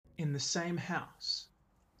in the same house.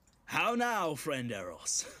 How now, friend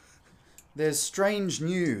Eros? There's strange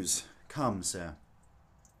news. Come, sir.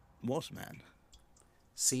 What, man?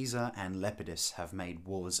 Caesar and Lepidus have made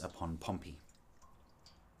wars upon Pompey.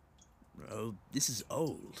 Oh, this is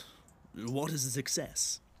old. What is the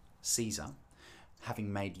success? Caesar,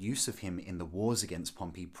 having made use of him in the wars against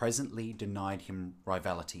Pompey, presently denied him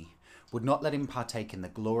rivality, would not let him partake in the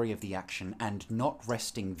glory of the action, and not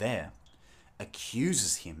resting there,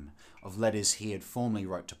 accuses him of letters he had formerly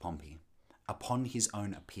wrote to Pompey. Upon his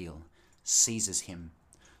own appeal, seizes him,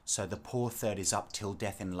 so the poor third is up till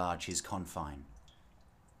death enlarge his confine.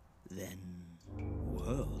 Then,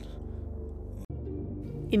 world.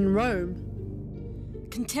 In Rome.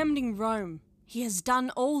 Contemning Rome, he has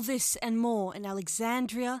done all this and more in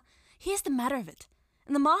Alexandria. Here's the matter of it.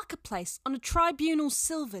 In the marketplace, on a tribunal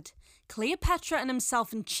silvered, Cleopatra and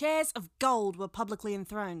himself in chairs of gold were publicly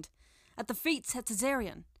enthroned. At the feet sat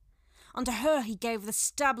Caesarion. Unto her he gave the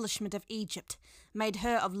establishment of Egypt, made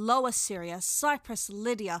her of Lower Syria, Cyprus,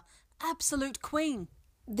 Lydia, absolute queen.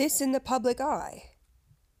 This in the public eye?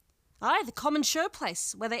 Aye, the common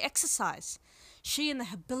showplace, where they exercise. She in the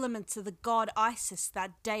habiliments of the god Isis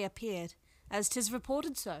that day appeared, as 'tis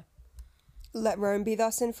reported so. Let Rome be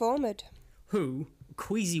thus informed. Who,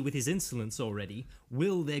 queasy with his insolence already,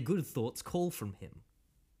 will their good thoughts call from him?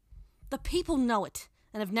 The people know it,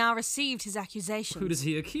 and have now received his accusations. Who does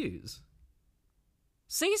he accuse?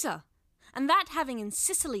 Caesar, and that having in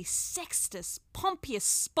Sicily Sextus Pompeius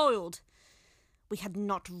spoiled. We had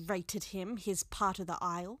not rated him his part of the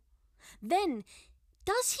isle. Then,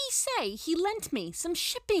 does he say he lent me some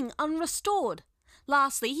shipping unrestored?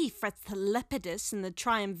 Lastly, he frets the Lepidus in the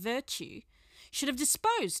triumvirtue should have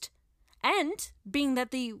disposed, and being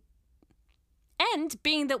that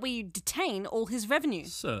we detain all his revenue.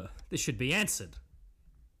 Sir, this should be answered.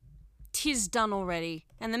 'Tis done already,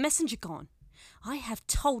 and the messenger gone. I have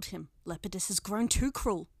told him Lepidus has grown too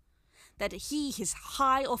cruel, that he his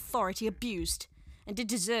high authority abused, and did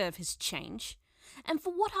deserve his change. And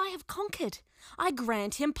for what I have conquered, I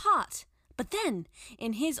grant him part. But then,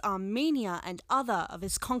 in his Armenia and other of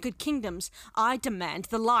his conquered kingdoms, I demand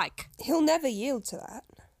the like. He'll never yield to that.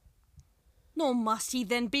 Nor must he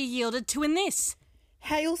then be yielded to in this.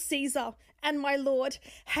 Hail Caesar, and my lord,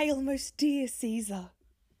 hail most dear Caesar.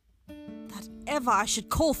 That ever I should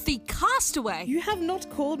call thee castaway. You have not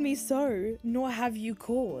called me so, nor have you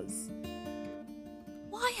cause.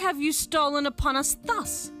 Why have you stolen upon us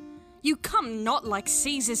thus? You come not like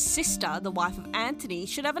Caesar's sister, the wife of Antony,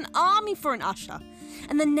 should have an army for an usher,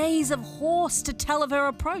 and the neighs of horse to tell of her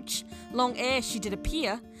approach, long ere she did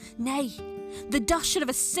appear. Nay, the dust should have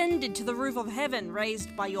ascended to the roof of heaven,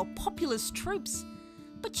 raised by your populous troops.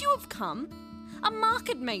 But you have come, a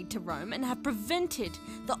market maid to Rome, and have prevented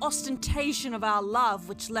the ostentation of our love,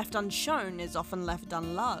 which left unshown is often left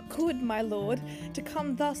unloved. Good, my lord, to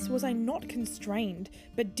come thus was I not constrained,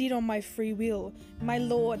 but did on my free will. My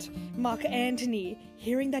lord, Mark Antony,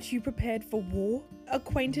 hearing that you prepared for war,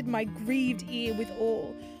 acquainted my grieved ear with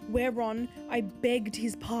all, whereon I begged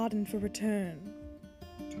his pardon for return.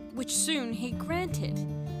 Which soon he granted,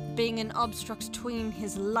 being an obstruct 'tween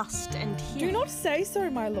his lust and hearing. Do not say so,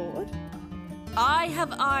 my lord. I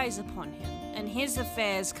have eyes upon him, and his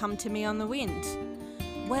affairs come to me on the wind.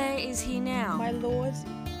 Where is he now? My lord,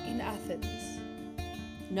 in Athens.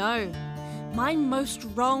 No, my most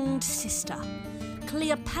wronged sister,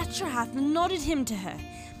 Cleopatra hath nodded him to her.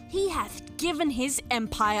 He hath given his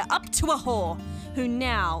empire up to a whore, who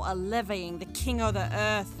now are levying the king o' the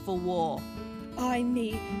earth for war. Ay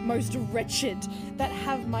me, most wretched, that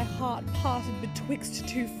have my heart parted betwixt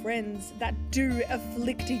two friends that do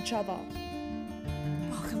afflict each other.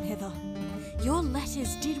 Welcome hither. Your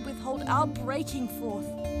letters did withhold our breaking forth,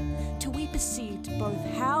 till we perceived both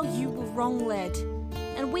how you were wrong-led,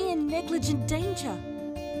 and we in negligent danger.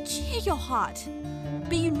 Cheer your heart.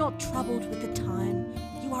 Be you not troubled with the time.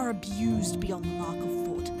 You are abused beyond the mark of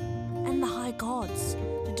thought, and the high gods,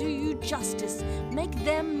 to do you justice, make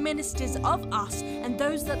them ministers of us and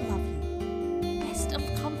those that love you. Best of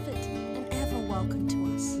comfort, and ever welcome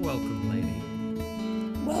to us. Welcome,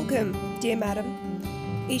 lady. Welcome, dear madam.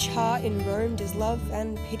 Each heart in Rome does love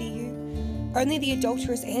and pity you. Only the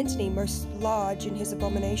adulterous Antony, most large in his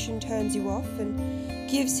abomination, turns you off and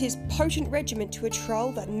gives his potent regiment to a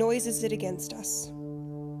troll that noises it against us.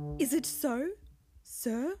 Is it so,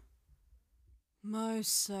 sir?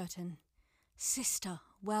 Most certain. Sister,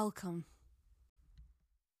 welcome.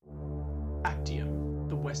 Actium,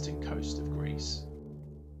 the western coast of Greece.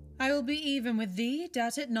 I will be even with thee,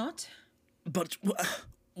 doubt it not. But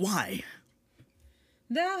why?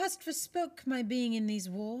 Thou hast forspoke my being in these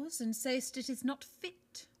wars, and say'st it is not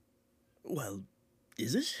fit. Well,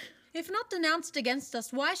 is it? If not denounced against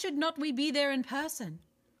us, why should not we be there in person?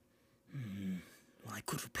 I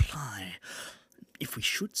could reply, if we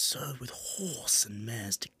should serve with horse and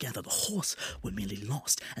mares together, the horse were merely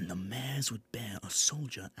lost, and the mares would bear a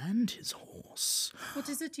soldier and his horse. What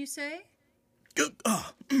is it you say?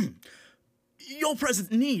 Your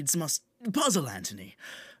present needs must puzzle Antony.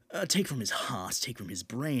 Take from his heart, take from his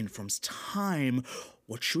brain, from his time,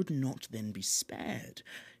 what should not then be spared.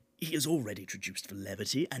 He is already traduced for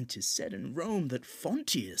levity, and 'tis said in Rome that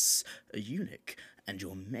Fontius, a eunuch, and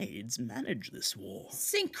your maids manage this war.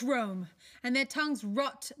 Sink Rome, and their tongues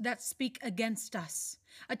rot that speak against us.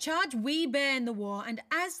 A charge we bear in the war, and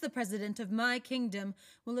as the president of my kingdom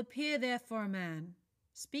will appear there for a man.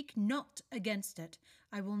 Speak not against it.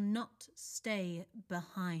 I will not stay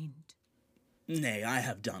behind. Nay, I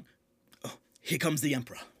have done. Oh, here comes the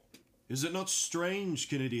emperor. Is it not strange,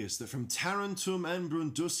 Canidius, that from Tarentum and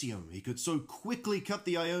Brundusium he could so quickly cut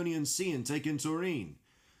the Ionian Sea and take in Taurine?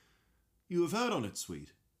 You have heard on it,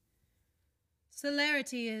 sweet.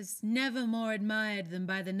 Celerity is never more admired than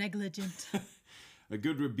by the negligent. A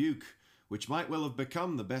good rebuke, which might well have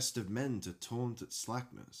become the best of men to taunt at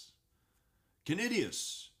slackness.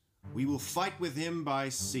 Canidius, we will fight with him by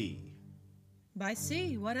sea. By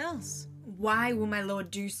sea, what else? Why will my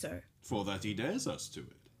lord do so? For that he dares us to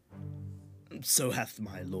it. So hath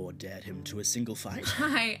my lord dared him to a single fight?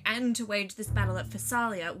 Aye, and to wage this battle at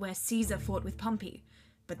Pharsalia, where Caesar fought with Pompey.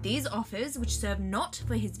 But these offers, which serve not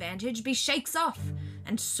for his vantage, be shakes off,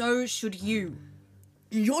 and so should you.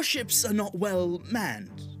 Your ships are not well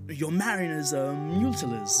manned. Your mariners are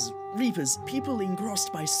mutilers, reapers, people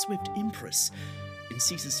engrossed by swift impress. In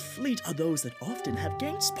Caesar's fleet are those that often have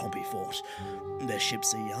gainst Pompey fought. Their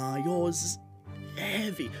ships are yours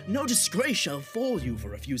heavy. No disgrace shall fall you for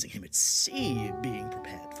refusing him at sea, being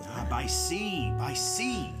prepared for that. By sea, by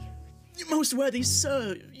sea. Most worthy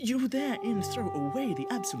sir, you therein throw away the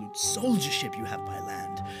absolute soldiership you have by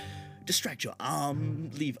land. Distract your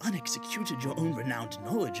arm, leave unexecuted your own renowned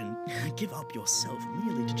knowledge, and give up yourself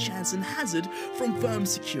merely to chance and hazard from firm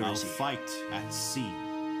security. I'll fight at sea.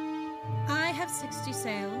 I have 60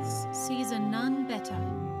 sails, Caesar none better.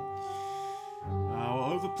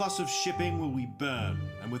 Our overplus of shipping will we burn,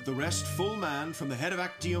 and with the rest full man from the head of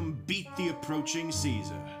Actium beat the approaching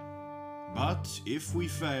Caesar. But if we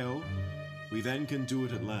fail, we then can do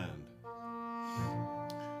it at land.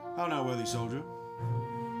 How now, worthy soldier?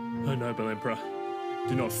 O noble emperor,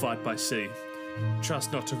 do not fight by sea.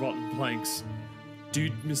 Trust not to rotten planks. Do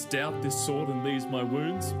you misdoubt this sword and these my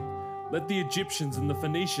wounds? Let the Egyptians and the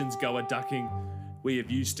Phoenicians go a-ducking. We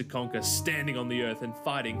have used to conquer, standing on the earth and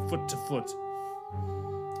fighting foot to foot.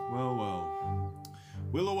 Well, well.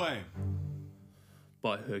 Will away.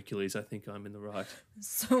 By Hercules, I think I'm in the right.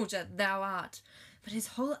 Soldier, thou art. But his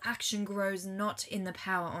whole action grows not in the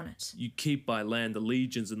power on it. You keep by land the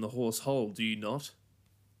legions and the horse whole, do you not?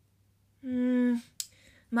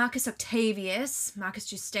 Marcus Octavius,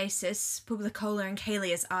 Marcus Justasis, Publicola and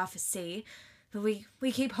Callias are for sea, but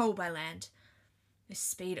we keep whole by land. The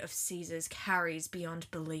speed of Caesar's carries beyond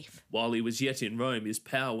belief. While he was yet in Rome, his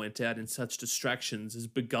power went out in such distractions as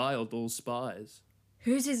beguiled all spies.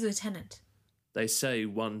 Who's his lieutenant? They say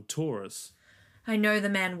one Taurus. I know the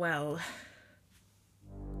man well.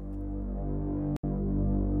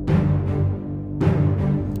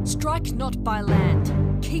 Strike not by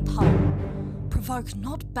land, keep whole. Provoke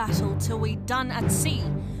not battle till we done at sea.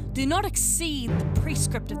 Do not exceed the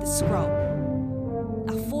prescript of the scroll.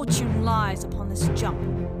 Our fortune lies upon this jump.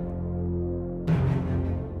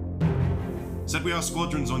 Set we our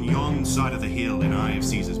squadrons on yon side of the hill in eye of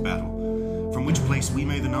Caesar's battle, from which place we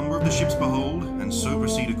may the number of the ships behold, and so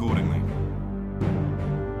proceed accordingly.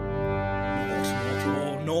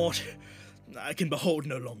 Naught. I can behold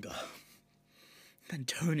no longer.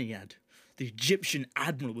 Antoniad, the Egyptian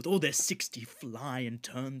admiral, with all their 60 fly and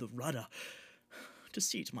turn the rudder. To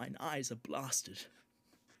see it, mine eyes are blasted.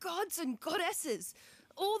 Gods and goddesses,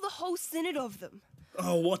 all the whole synod of them.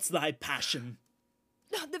 Oh, what's thy passion?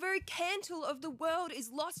 The very cantle of the world is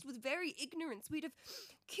lost with very ignorance. We'd have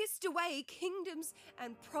kissed away kingdoms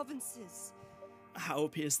and provinces. How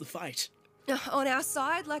appears the fight? On our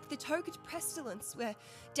side, like the toked pestilence, where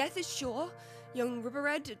death is sure, young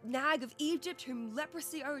Ribered, nag of Egypt, whom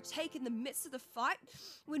leprosy overtake in the midst of the fight,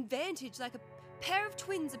 when vantage like a pair of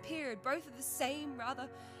twins appeared, both of the same, rather.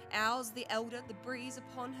 Ours, the elder, the breeze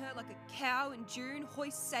upon her, like a cow in June,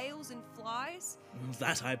 hoist sails and flies.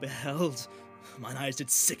 That I beheld. Mine eyes did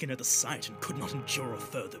sicken at the sight, and could not endure a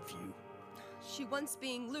further view. She once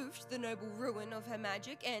being loosed, the noble ruin of her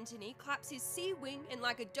magic, Antony, claps his sea wing, and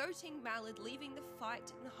like a doting mallard leaving the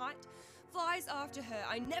fight in height, flies after her.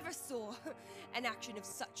 I never saw an action of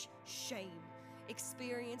such shame.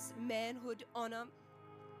 Experience, manhood, honour,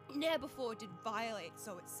 ne'er before did violate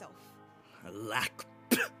so itself. Alack!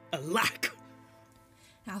 Alack!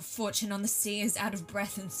 Our fortune on the sea is out of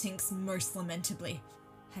breath and sinks most lamentably.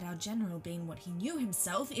 Had our general been what he knew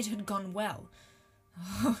himself, it had gone well.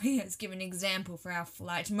 Oh, he has given example for our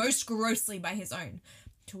flight, most grossly by his own.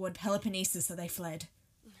 Toward Peloponnesus are they fled.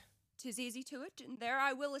 'Tis easy to it, and there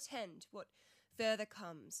I will attend what further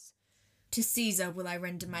comes. To Caesar will I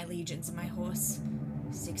render my legions and my horse.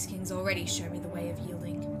 6 kings already show me the way of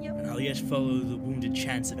yielding. And I'll yet follow the wounded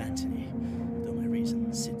chance of Antony, though my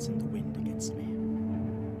reason sits in the wind against me.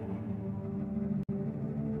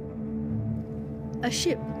 A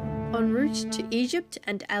ship en route to Egypt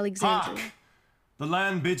and Alexandria. Hark! The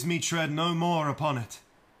land bids me tread no more upon it.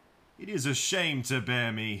 It is a shame to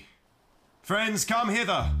bear me. Friends, come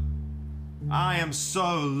hither. I am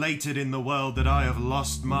so lated in the world that I have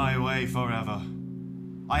lost my way forever.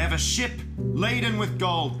 I have a ship laden with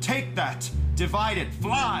gold. Take that, divide it,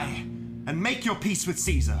 fly, and make your peace with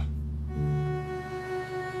Caesar.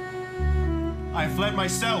 I have fled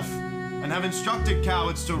myself, and have instructed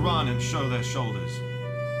cowards to run and show their shoulders.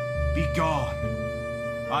 Be gone.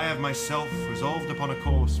 I have myself resolved upon a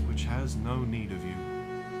course which has no need of you.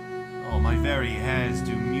 Oh, my very hairs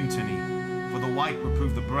do mutiny, for the white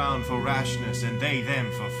reprove the brown for rashness, and they them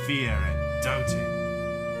for fear and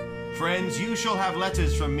doting. Friends, you shall have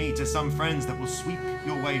letters from me to some friends that will sweep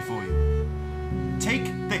your way for you. Take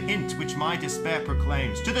the hint which my despair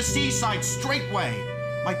proclaims. To the seaside straightway!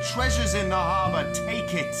 My treasure's in the harbour,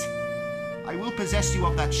 take it! I will possess you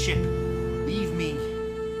of that ship. Leave me,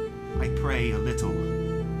 I pray, a little.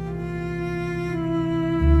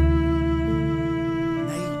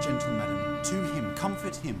 Nay, gentle madam, to him,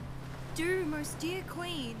 comfort him. Do, most dear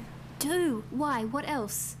queen. Do. Why? What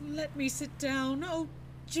else? Let me sit down. Oh,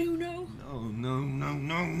 Juno.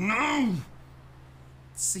 No.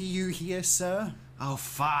 See you here, sir? Oh,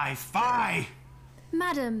 fie!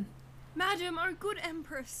 Madam. Madam, our good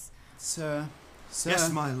empress. Sir.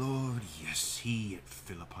 Yes, my lord, yes, he at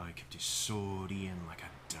Philippi kept his sword in like a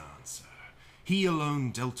dancer. He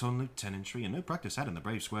alone dealt on lieutenantry, and no practice had in the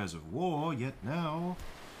brave squares of war, yet now...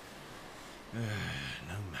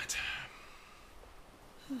 no matter.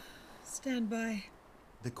 Stand by.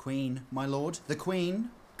 The Queen, my lord, the Queen.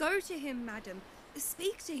 Go to him, madam.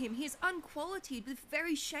 Speak to him. He is unqualified with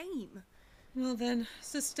very shame. Well then,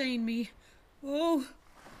 sustain me. Oh!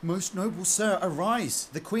 Most noble sir, arise.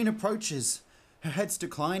 The Queen approaches. Her head's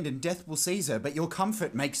declined and death will seize her, but your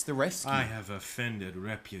comfort makes the rescue. I have offended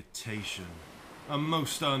reputation. A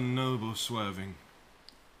most unnoble swerving.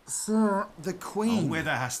 Sir, the Queen. Oh,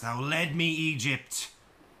 whither hast thou led me, Egypt?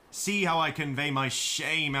 See how I convey my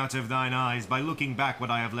shame out of thine eyes by looking back what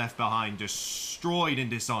I have left behind, destroyed in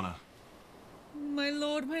dishonour. My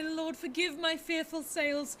lord, forgive my fearful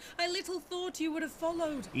sails. I little thought you would have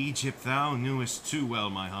followed. Egypt, thou knewest too well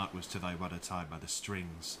my heart was to thy rudder tied by the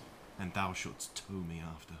strings, and thou shouldst tow me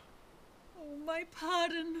after. Oh, my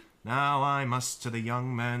pardon. Now I must to the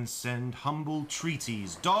young man send humble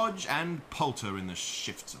treaties, dodge and palter in the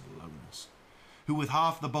shifts of lowness, who with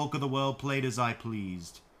half the bulk of the world played as I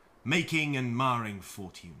pleased, making and marring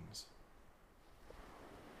fortunes.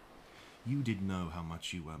 You did know how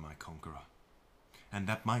much you were my conqueror, and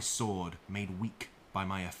that my sword, made weak by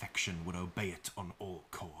my affection, would obey it on all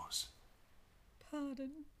cause.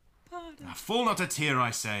 Pardon. Now, fall not a tear,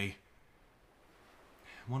 I say.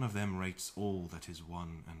 One of them rates all that is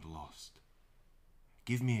won and lost.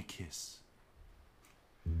 Give me a kiss.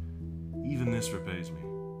 Even this repays me.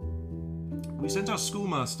 We sent our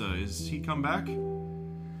schoolmaster. Is he come back?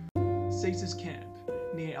 Caesar's camp,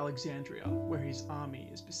 near Alexandria, where his army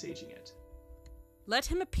is besieging it. Let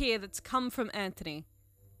him appear that's come from Antony.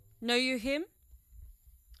 Know you him?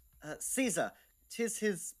 Caesar, 'tis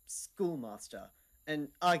his schoolmaster. An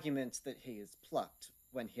argument that he is plucked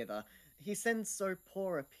when hither. He sends so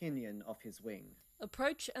poor opinion of his wing.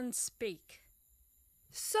 Approach and speak.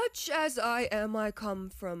 Such as I am, I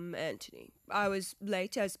come from Antony. I was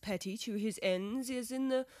late as petty to his ends is in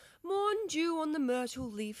the morn dew on the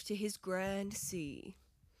myrtle leaf to his grand sea.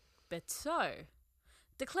 But so,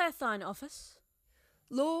 declare thine office.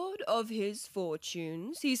 Lord of his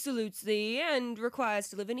fortunes, he salutes thee and requires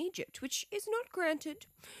to live in Egypt, which is not granted.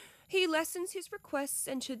 He lessens his requests,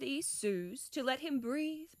 and to thee sues to let him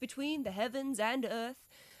breathe between the heavens and earth.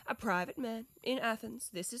 A private man in Athens,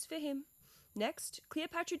 this is for him. Next,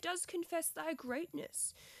 Cleopatra does confess thy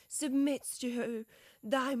greatness, submits to her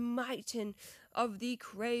thy might, and of thee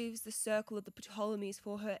craves the circle of the Ptolemies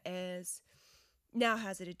for her heirs. Now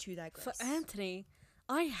hazarded to thy grace. For Antony,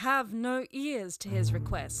 I have no ears to his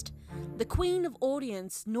request. The queen of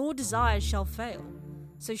audience nor desires shall fail.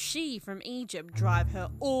 So she from Egypt drive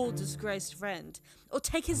her all-disgraced friend, or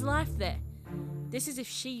take his life there. This is if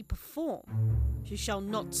she perform. She shall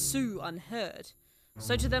not sue unheard.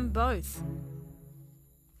 So to them both.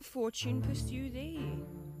 Fortune pursue thee.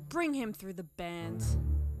 Bring him through the bands.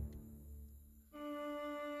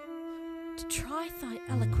 To try thy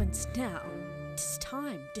eloquence now, 'tis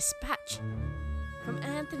time, dispatch. From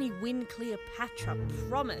Antony win Cleopatra,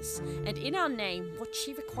 promise, and in our name what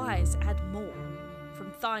she requires add more.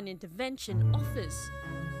 From thine intervention offers.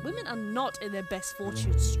 Women are not in their best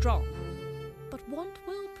fortune strong, but want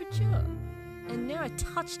will procure, and ne'er a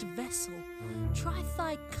touched vessel. Try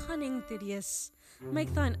thy cunning, Theseus.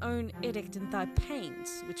 Make thine own edict and thy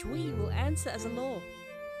pains, which we will answer as a law.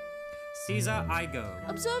 Caesar, I go.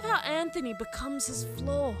 Observe how Antony becomes his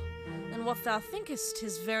flaw, and what thou thinkest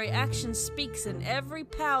his very action speaks in every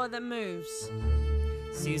power that moves.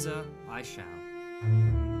 Caesar, I shall.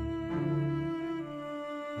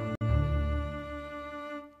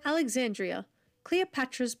 Alexandria,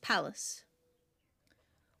 Cleopatra's palace.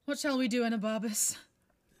 What shall we do, Anabarbus?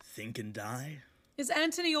 Think and die? Is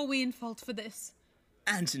Antony or we in fault for this?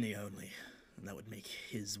 Antony only, and that would make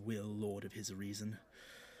his will lord of his reason.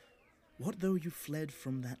 What though you fled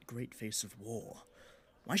from that great face of war?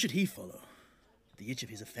 Why should he follow? The itch of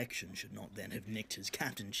his affection should not then have nicked his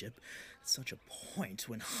captainship at such a point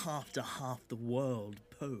when half to half the world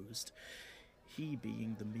posed. He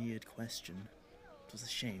being the mered question, 'twas a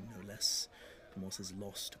shame no less, from was his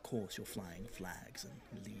loss to course your flying flags and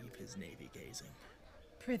leave his navy gazing.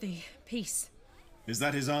 Prithee, peace. Is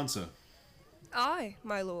that his answer? Aye,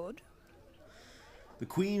 my lord. The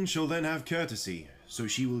queen shall then have courtesy, so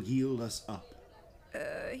she will yield us up.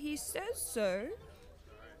 He says so.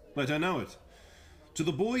 Let her know it. To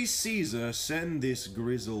the boy Caesar send this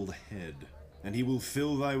grizzled head, and he will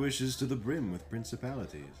fill thy wishes to the brim with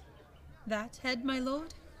principalities. That head, my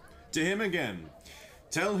lord? To him again.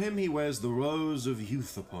 Tell him he wears the rose of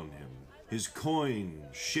youth upon him. His coin,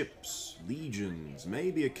 ships, legions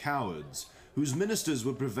may be a coward's, whose ministers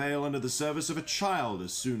would prevail under the service of a child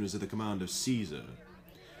as soon as at the command of Caesar.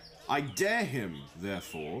 I dare him,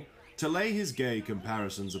 therefore, to lay his gay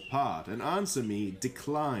comparisons apart, and answer me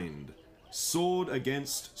declined. Sword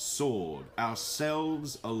against sword,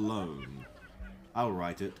 ourselves alone. I'll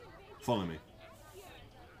write it. Follow me.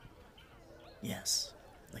 Yes,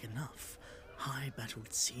 like enough.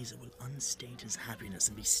 High-battled Caesar will unstate his happiness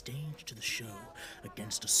and be staged to the show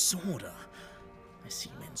against a sworder. I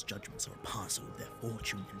see men's judgments are a parcel of their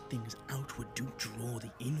fortune, and things outward do draw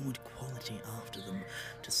the inward quality after them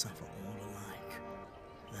to suffer all alike.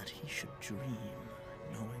 That he should dream,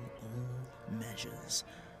 knowing all measures.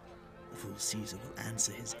 The fool Caesar will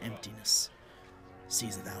answer his emptiness.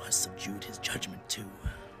 Caesar, thou hast subdued his judgment too.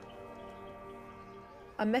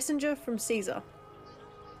 A messenger from Caesar.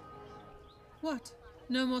 What?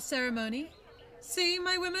 No more ceremony? See,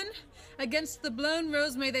 my women? Against the blown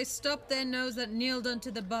rose may they stop their nose that kneeled unto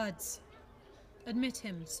the buds. Admit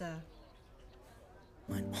him, sir.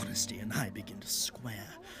 Mine honesty and I begin to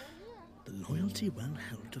square. The loyalty well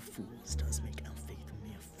held to fools does make our faith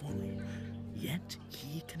mere folly. Yet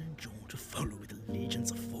he can endure to follow with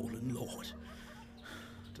allegiance a fallen lord.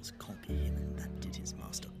 Does conquer him, and that did his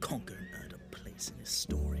master conquer and earn a place in his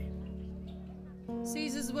story.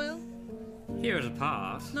 Caesar's will? Here at a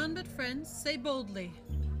part. None but friends, say boldly.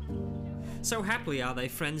 So happily are they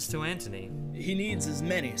friends to Antony. He needs as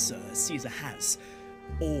many, sir, as Caesar has,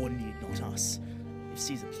 or need not us. If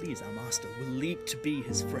Caesar please, our master will leap to be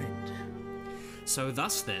his friend. So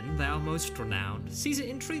thus then, thou most renowned, Caesar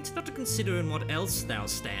entreats not to consider in what else thou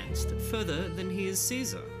standst, further than he is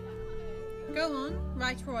Caesar. Go on,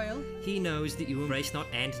 right royal. He knows that you embrace not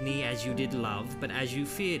Antony as you did love, but as you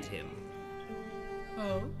feared him.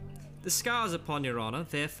 Oh? The scars upon your honour,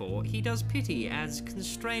 therefore, he does pity as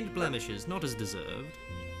constrained blemishes, not as deserved.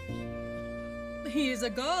 He is a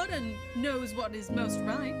god and knows what is most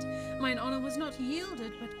right. Mine honour was not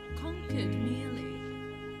yielded, but conquered merely.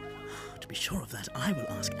 To be sure of that, I will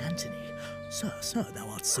ask Antony. Sir, thou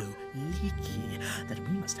art so leaky that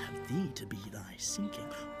we must have thee to be thy sinking,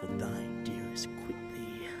 for thy dearest quit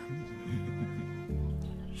thee.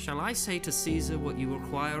 Shall I say to Caesar what you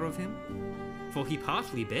require of him? For he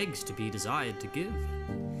partly begs to be desired to give.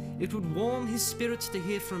 It would warm his spirits to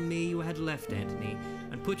hear from me you had left Antony,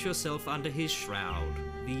 and put yourself under his shroud,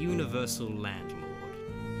 the universal landlord.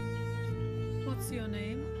 What's your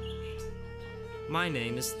name? My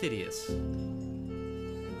name is Theseus.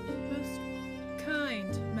 Most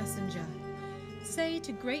kind messenger, say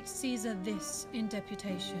to great Caesar this in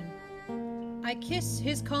deputation. I I kiss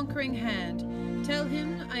his conquering hand. Tell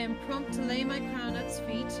him I am prompt to lay my crown at his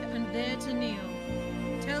feet and there to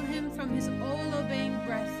kneel. Tell him from his all-obeying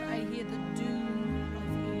breath I hear the doom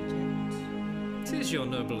of Egypt. 'Tis your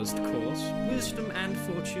noblest cause, wisdom and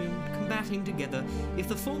fortune combating together. If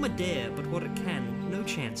the former dare but what it can, no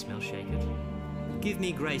chance may shake it. Give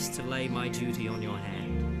me grace to lay my duty on your hand.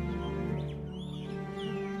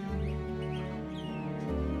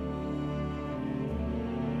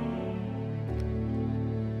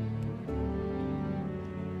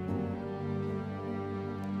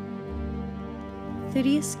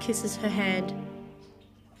 Theseus kisses her hand.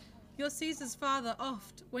 Your Caesar's father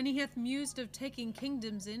oft, when he hath mused of taking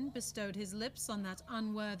kingdoms in, bestowed his lips on that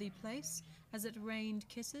unworthy place, as it rained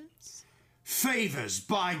kisses. Favours,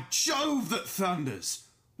 by Jove that thunders!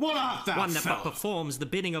 What art thou, One that fellow? but performs the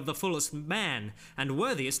bidding of the fullest man, and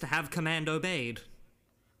worthiest to have command obeyed.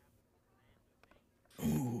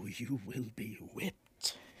 Oh, you will be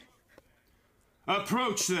whipped.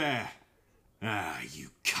 Approach there! Ah,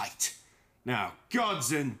 you kite. Now,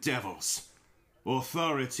 gods and devils,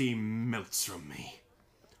 authority melts from me.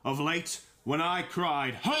 Of late, when I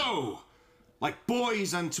cried, ho! Like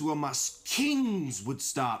boys unto a muss, kings would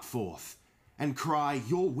start forth, and cry,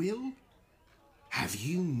 your will? Have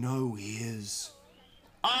you no ears?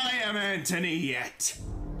 I am Antony yet!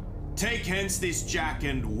 Take hence this jack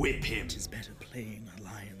and whip him. 'Tis better playing a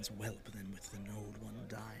lion's whelp than with an old one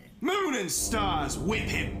dying. Moon and stars, whip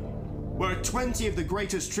him! Were 20 of the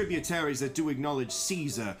greatest tributaries that do acknowledge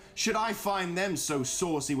Caesar, should I find them so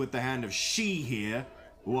saucy with the hand of she here,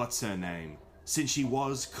 what's her name, since she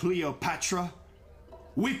was Cleopatra?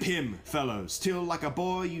 Whip him, fellows, till like a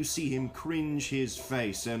boy you see him cringe his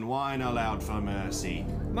face and whine aloud for mercy.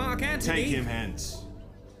 Mark Antony! Take him hence.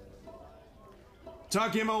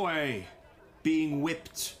 Tug him away. Being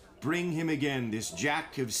whipped, bring him again. This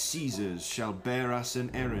jack of Caesar's shall bear us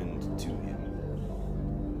an errand to him.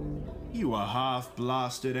 You were half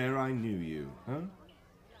blasted ere I knew you, huh?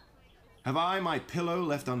 Have I my pillow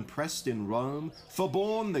left unpressed in Rome,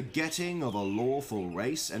 forborne the getting of a lawful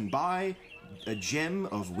race, and by a gem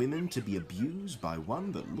of women to be abused by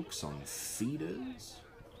one that looks on feeders?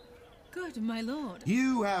 Good, my lord.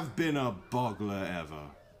 You have been a boggler ever.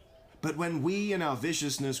 But when we in our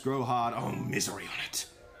viciousness grow hard, oh, misery on it.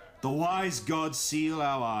 The wise gods seal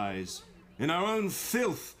our eyes. In our own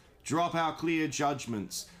filth, drop our clear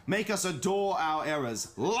judgments. Make us adore our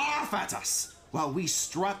errors. Laugh at us while we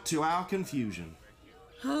strut to our confusion.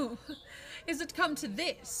 Oh, is it come to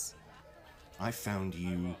this? I found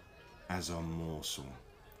you as a morsel,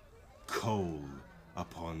 coal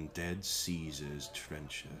upon dead Caesar's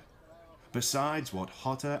trencher. Besides what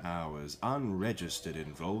hotter hours, unregistered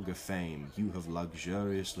in vulgar fame, you have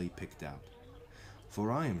luxuriously picked out.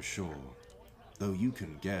 For I am sure, though you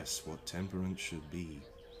can guess what temperance should be,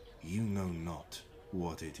 you know not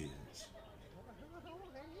what it is.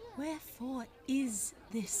 Wherefore is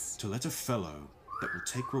this? To let a fellow that will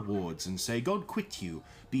take rewards and say, God quit you,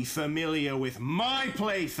 be familiar with my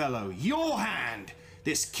playfellow, your hand,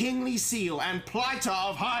 this kingly seal and plighter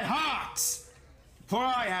of high hearts. For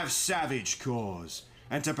I have savage cause,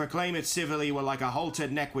 and to proclaim it civilly were like a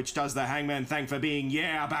haltered neck which does the hangman thank for being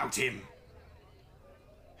yeah about him.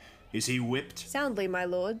 Is he whipped? Soundly, my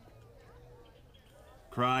lord.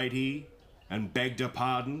 Cried he, and begged a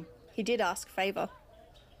pardon? He did ask favour.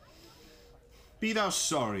 Be thou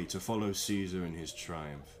sorry to follow Caesar in his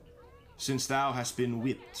triumph, since thou hast been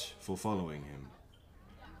whipped for following him.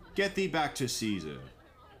 Get thee back to Caesar.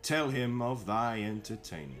 Tell him of thy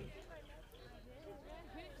entertainment.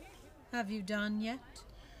 Have you done yet?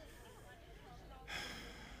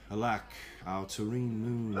 Alack, our terrene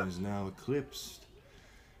moon is now eclipsed,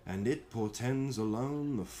 and it portends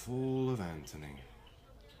alone the fall of Antony.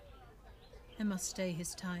 I must stay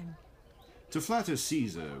his time. To flatter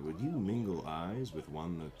Caesar, would you mingle eyes with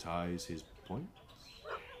one that ties his points?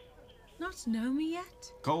 Not know me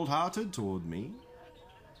yet? Cold-hearted toward me?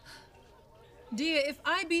 Dear, if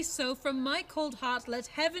I be so, from my cold heart let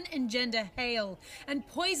heaven engender hail, and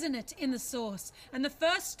poison it in the source, and the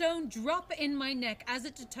first stone drop in my neck as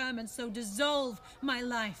it determines, so dissolve my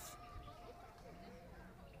life.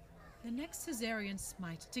 The next Caesarian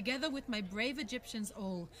smite, together with my brave Egyptians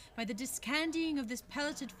all, by the discandying of this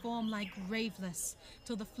pelleted form lie graveless,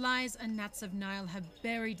 till the flies and gnats of Nile have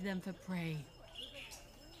buried them for prey.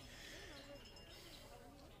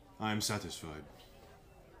 I am satisfied.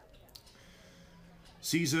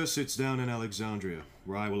 Caesar sits down in Alexandria,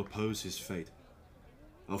 where I will oppose his fate.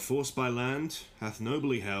 Our force by land hath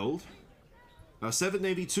nobly held. Our 7th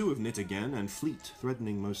navy too have knit again, and fleet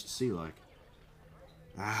threatening most sea-like.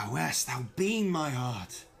 Ah, where'st thou been, my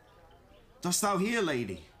heart? Dost thou hear,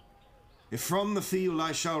 lady? If from the field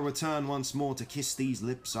I shall return once more to kiss these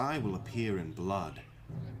lips, I will appear in blood.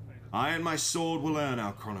 I and my sword will earn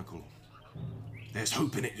our chronicle. There's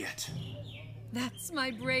hope in it yet. That's my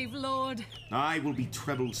brave lord. I will be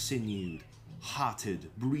treble-sinewed, hearted,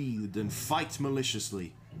 breathed, and fight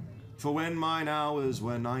maliciously. For when mine hours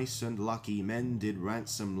were nice and lucky, men did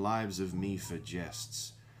ransom lives of me for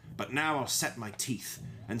jests. But now I'll set my teeth,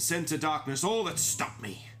 and send to darkness all that stopped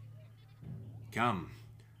me. Come,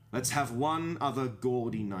 let's have one other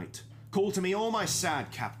gaudy night. Call to me all my sad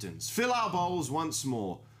captains. Fill our bowls once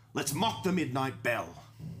more. Let's mock the midnight bell.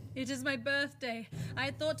 It is my birthday. I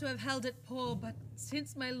had thought to have held it poor, but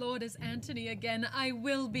since my lord is Antony again, I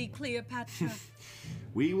will be Cleopatra.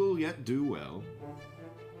 We will yet do well.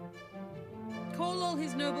 Call all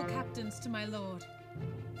his noble captains to my lord.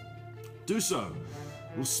 Do so.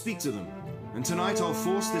 We'll speak to them, and tonight I'll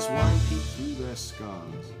force this wine peep through their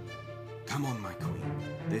scars. Come on, my queen.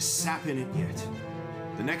 There's sap in it yet.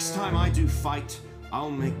 The next time I do fight, I'll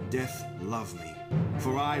make death love me,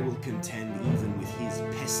 for I will contend even with his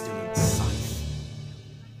pestilent scythe.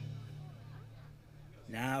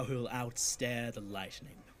 Now he'll outstare the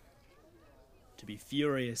lightning. To be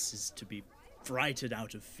furious is to be frighted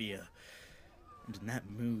out of fear, and in that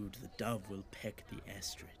mood the dove will peck the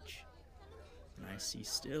ostrich. And I see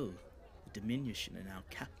still the diminution in our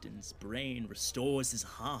captain's brain restores his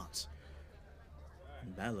heart.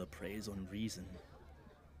 And valor preys on reason.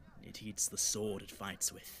 It heeds the sword it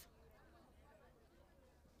fights with.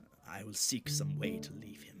 I will seek some way to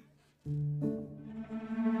leave him.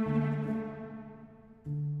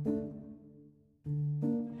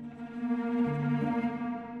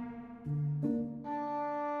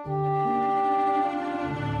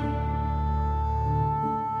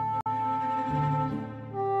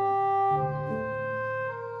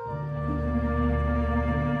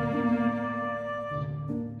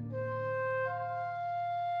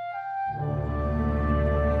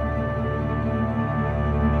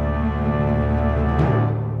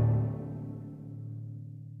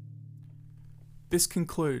 This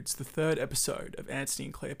concludes the third episode of Antony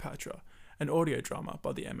and Cleopatra, an audio drama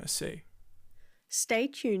by the MSC. Stay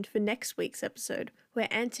tuned for next week's episode, where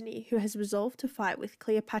Antony, who has resolved to fight with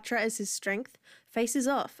Cleopatra as his strength, faces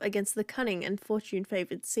off against the cunning and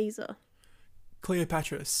fortune-favoured Caesar.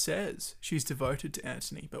 Cleopatra says she's devoted to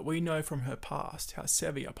Antony, but we know from her past how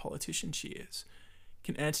savvy a politician she is.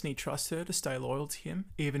 Can Antony trust her to stay loyal to him,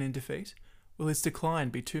 even in defeat? Will his decline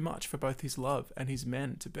be too much for both his love and his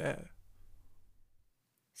men to bear?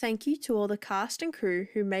 Thank you to all the cast and crew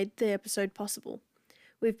who made the episode possible.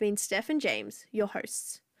 We've been Steph and James, your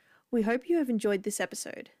hosts. We hope you have enjoyed this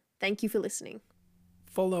episode. Thank you for listening.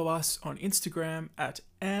 Follow us on Instagram at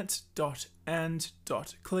ant.and.cleo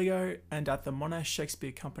and at the Monash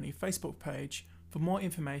Shakespeare Company Facebook page for more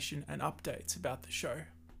information and updates about the show.